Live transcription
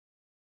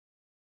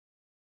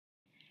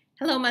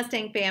Hello,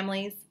 Mustang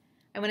families.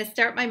 I want to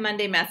start my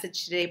Monday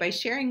message today by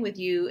sharing with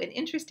you an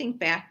interesting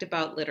fact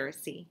about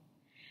literacy.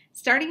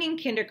 Starting in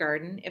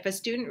kindergarten, if a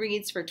student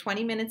reads for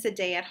 20 minutes a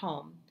day at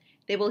home,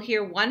 they will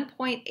hear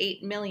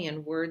 1.8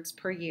 million words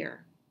per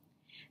year.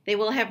 They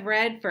will have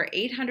read for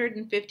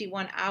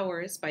 851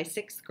 hours by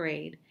 6th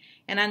grade,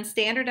 and on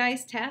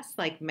standardized tests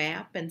like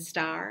MAP and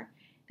STAR,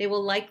 they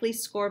will likely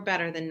score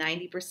better than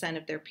 90%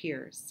 of their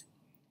peers.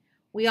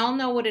 We all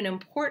know what an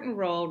important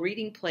role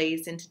reading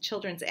plays into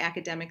children's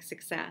academic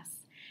success.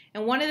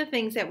 And one of the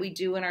things that we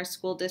do in our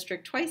school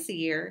district twice a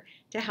year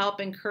to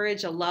help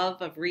encourage a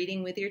love of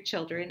reading with your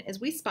children is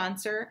we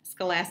sponsor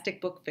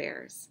Scholastic Book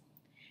Fairs.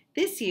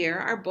 This year,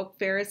 our book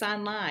fair is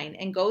online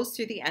and goes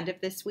through the end of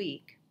this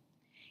week.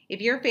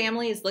 If your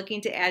family is looking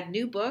to add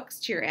new books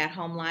to your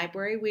at-home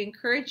library, we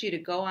encourage you to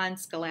go on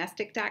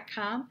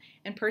scholastic.com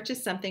and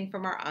purchase something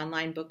from our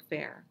online book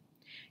fair.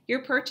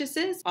 Your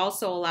purchases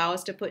also allow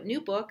us to put new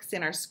books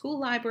in our school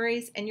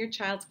libraries and your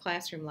child's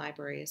classroom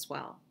library as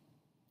well.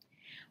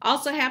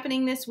 Also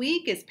happening this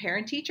week is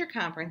parent-teacher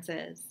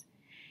conferences.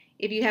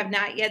 If you have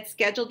not yet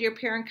scheduled your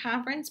parent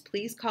conference,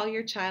 please call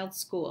your child's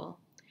school.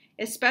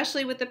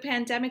 Especially with the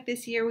pandemic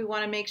this year, we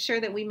want to make sure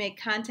that we make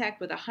contact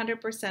with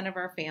 100% of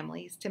our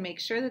families to make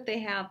sure that they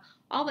have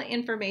all the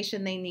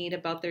information they need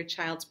about their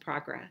child's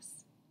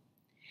progress.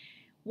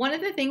 One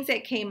of the things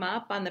that came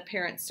up on the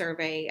parent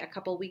survey a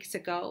couple weeks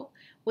ago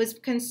was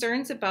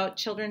concerns about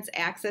children's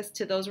access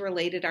to those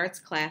related arts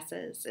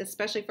classes,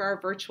 especially for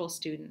our virtual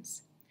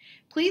students.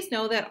 Please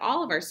know that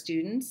all of our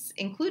students,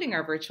 including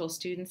our virtual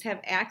students, have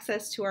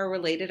access to our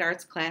related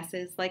arts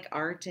classes like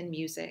art and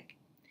music.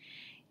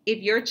 If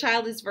your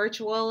child is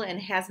virtual and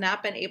has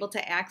not been able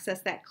to access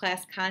that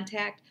class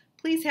contact,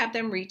 please have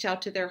them reach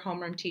out to their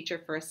homeroom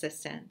teacher for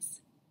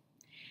assistance.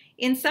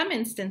 In some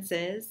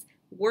instances,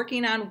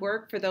 working on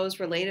work for those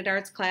related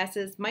arts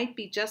classes might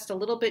be just a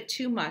little bit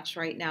too much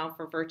right now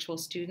for virtual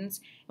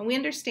students, and we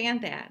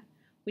understand that.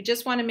 We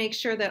just want to make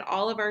sure that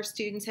all of our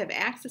students have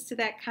access to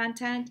that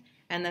content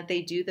and that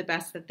they do the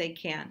best that they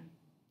can.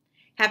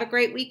 Have a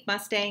great week,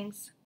 Mustangs.